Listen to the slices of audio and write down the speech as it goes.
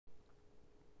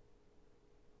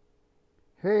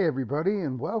Hey, everybody,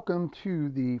 and welcome to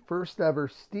the first ever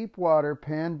Steepwater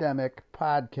Pandemic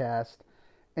podcast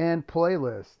and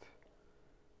playlist.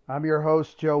 I'm your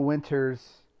host, Joe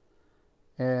Winters,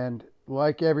 and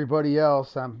like everybody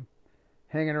else, I'm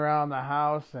hanging around the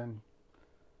house and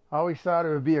always thought it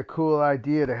would be a cool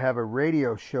idea to have a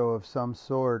radio show of some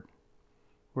sort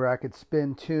where I could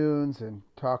spin tunes and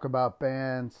talk about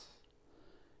bands,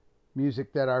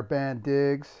 music that our band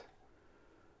digs.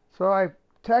 So I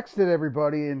texted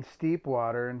everybody in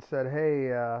Steepwater and said,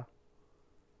 hey,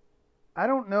 I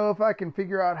don't know if I can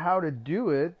figure out how to do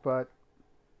it, but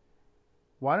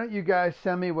why don't you guys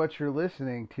send me what you're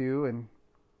listening to and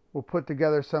we'll put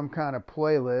together some kind of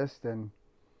playlist and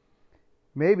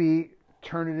maybe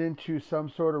turn it into some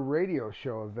sort of radio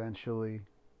show eventually.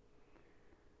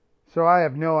 So I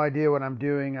have no idea what I'm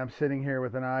doing. I'm sitting here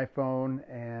with an iPhone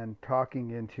and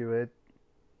talking into it.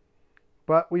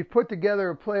 But we've put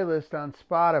together a playlist on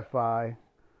Spotify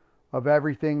of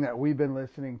everything that we've been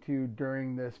listening to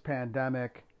during this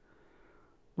pandemic.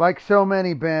 Like so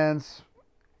many bands,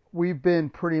 we've been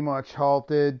pretty much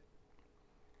halted.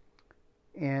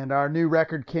 And our new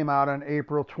record came out on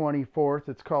April 24th.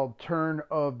 It's called Turn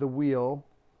of the Wheel.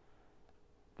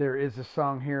 There is a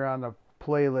song here on the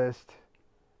playlist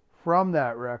from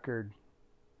that record.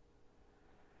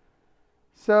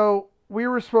 So we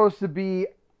were supposed to be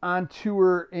on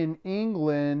tour in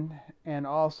England and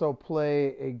also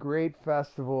play a great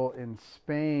festival in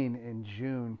Spain in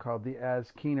June called the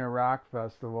Azkena Rock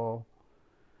Festival.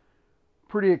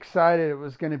 Pretty excited. It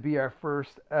was going to be our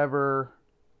first ever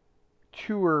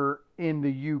tour in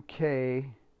the UK,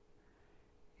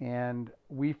 and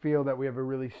we feel that we have a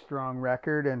really strong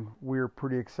record and we're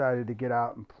pretty excited to get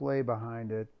out and play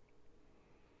behind it.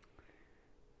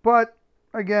 But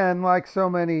again, like so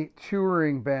many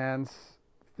touring bands,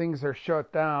 things are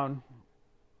shut down.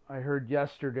 I heard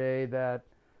yesterday that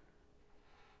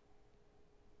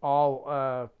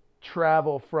all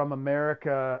travel from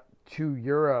America to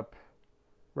Europe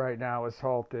right now is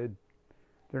halted.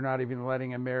 They're not even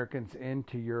letting Americans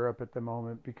into Europe at the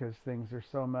moment because things are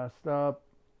so messed up.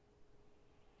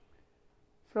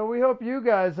 So we hope you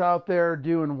guys out there are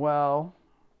doing well.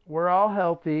 We're all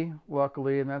healthy,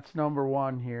 luckily, and that's number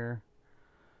one here.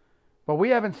 But we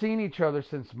haven't seen each other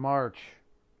since March.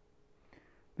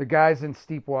 The guys in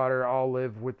Steepwater all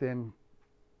live within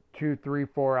 2, 3,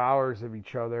 4 hours of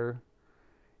each other.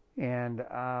 And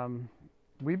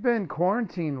we've been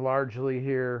quarantined largely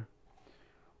here.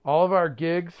 All of our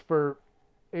gigs for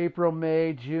April,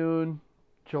 May, June,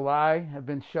 July have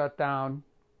been shut down.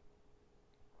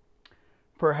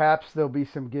 Perhaps there'll be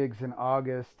some gigs in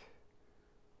August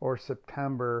or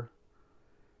September.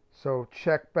 So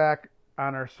check back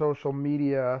on our social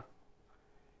media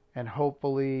and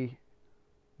hopefully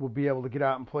we'll be able to get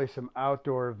out and play some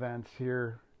outdoor events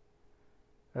here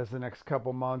as the next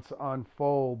couple months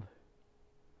unfold.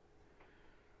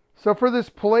 So for this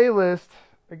playlist,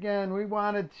 again, we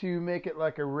wanted to make it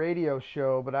like a radio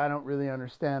show, but I don't really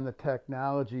understand the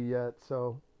technology yet,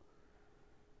 so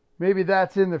maybe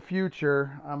that's in the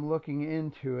future. I'm looking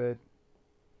into it.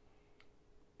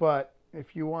 But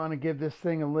if you want to give this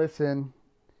thing a listen,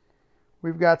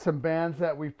 we've got some bands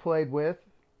that we've played with,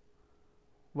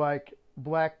 like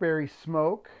Blackberry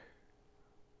Smoke,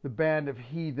 the Band of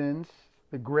Heathens,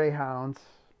 the Greyhounds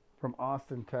from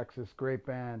Austin, Texas. Great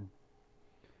band.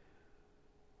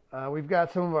 We've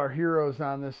got some of our heroes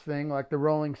on this thing, like the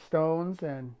Rolling Stones,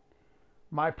 and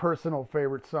my personal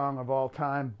favorite song of all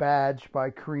time, Badge by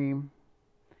Cream.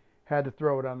 Had to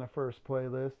throw it on the first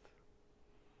playlist.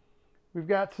 We've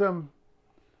got some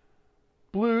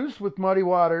blues with Muddy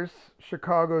Waters,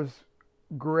 Chicago's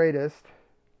greatest,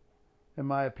 in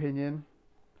my opinion,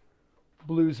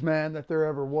 blues man that there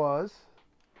ever was.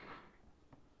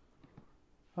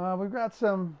 We've got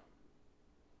some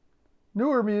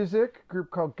newer music, a group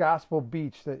called Gospel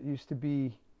Beach that used to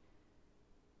be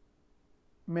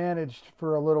managed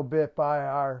for a little bit by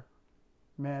our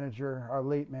manager, our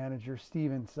late manager,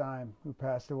 Steven Syme, who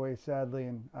passed away sadly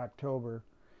in October.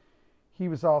 He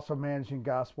was also managing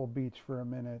Gospel Beach for a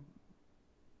minute.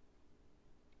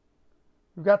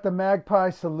 We've got the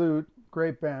Magpie Salute,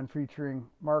 great band featuring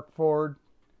Mark Ford,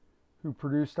 who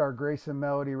produced our Grace and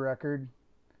Melody record,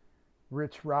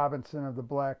 Rich Robinson of the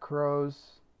Black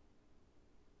Crowes.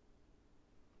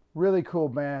 Really cool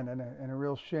band, and a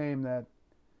real shame that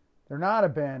they're not a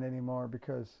band anymore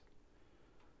because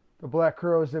the Black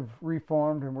Crowes have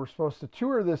reformed and we're supposed to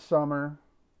tour this summer.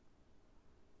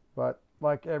 But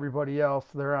like everybody else,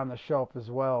 they're on the shelf as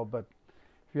well. But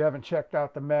if you haven't checked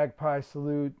out the Magpie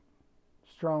Salute,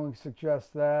 strongly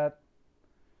suggest that.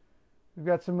 We've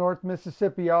got some North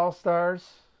Mississippi All-Stars,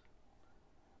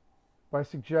 by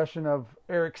suggestion of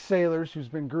Eric Sailors, who's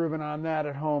been grooving on that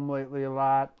at home lately a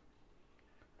lot.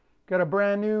 Got a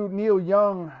brand new Neil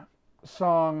Young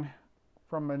song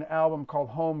from an album called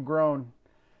Homegrown.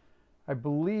 I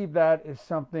believe that is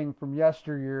something from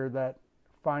yesteryear that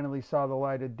finally saw the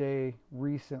light of day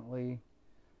recently.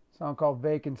 A song called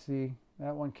Vacancy.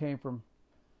 That one came from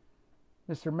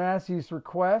Mr. Massey's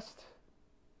request.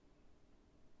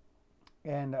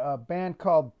 And a band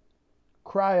called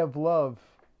Cry of Love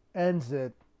ends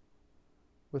it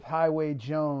with Highway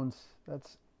Jones.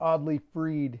 That's Audley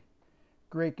Freed,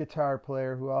 great guitar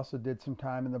player who also did some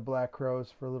time in the Black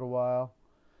Crowes for a little while.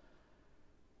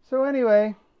 So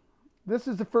anyway, this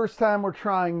is the first time we're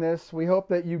trying this. We hope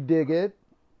that you dig it.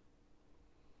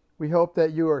 We hope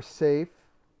that you are safe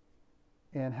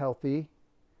and healthy.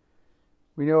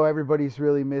 We know everybody's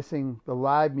really missing the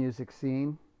live music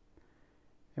scene,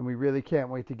 and we really can't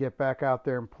wait to get back out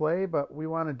there and play, but we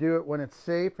want to do it when it's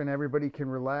safe and everybody can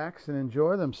relax and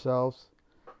enjoy themselves.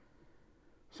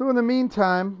 So in the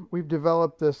meantime, we've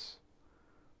developed this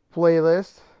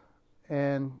playlist,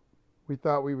 and we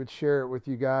thought we would share it with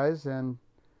you guys and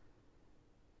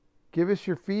give us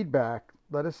your feedback.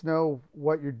 Let us know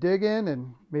what you're digging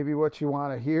and maybe what you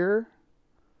want to hear.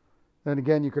 Then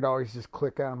again, you could always just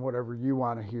click on whatever you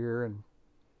want to hear and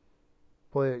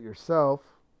play it yourself.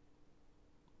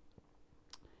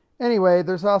 Anyway,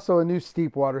 there's also a new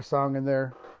Steepwater song in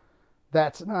there.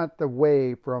 That's Not the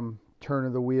Way from Turn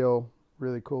of the Wheel.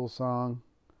 Really cool song.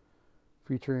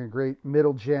 Featuring a great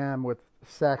middle jam with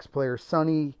sax player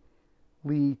Sonny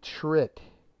Lee Tritt.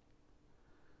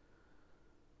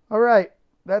 All right,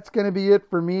 that's going to be it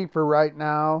for me for right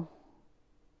now.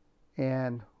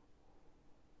 And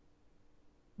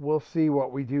we'll see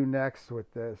what we do next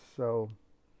with this. So,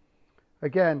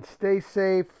 again, stay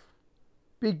safe.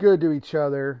 Be good to each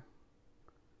other.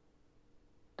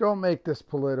 Don't make this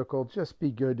political. Just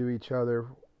be good to each other.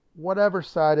 Whatever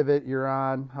side of it you're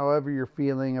on, however you're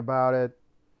feeling about it,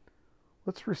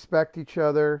 let's respect each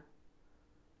other.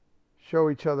 Show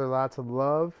each other lots of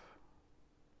love.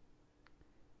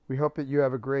 We hope that you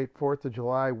have a great 4th of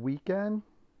July weekend.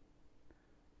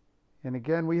 And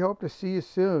again, we hope to see you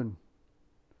soon.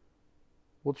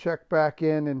 We'll check back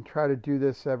in and try to do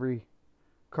this every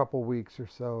couple weeks or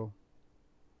so.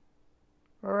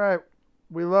 All right.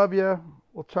 We love you.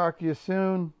 We'll talk to you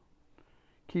soon.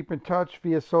 Keep in touch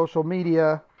via social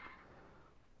media.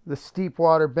 The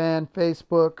Steepwater Band,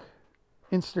 Facebook,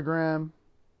 Instagram,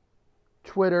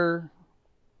 Twitter.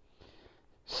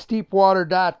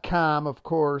 Steepwater.com, of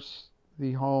course,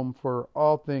 the home for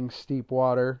all things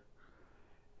Steepwater.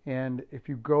 And if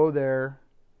you go there,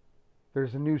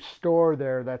 there's a new store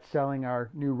there that's selling our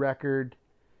new record,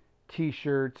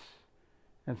 t-shirts,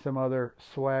 and some other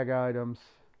swag items.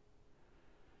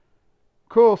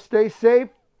 Cool. Stay safe.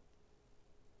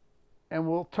 And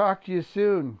we'll talk to you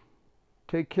soon.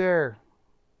 Take care.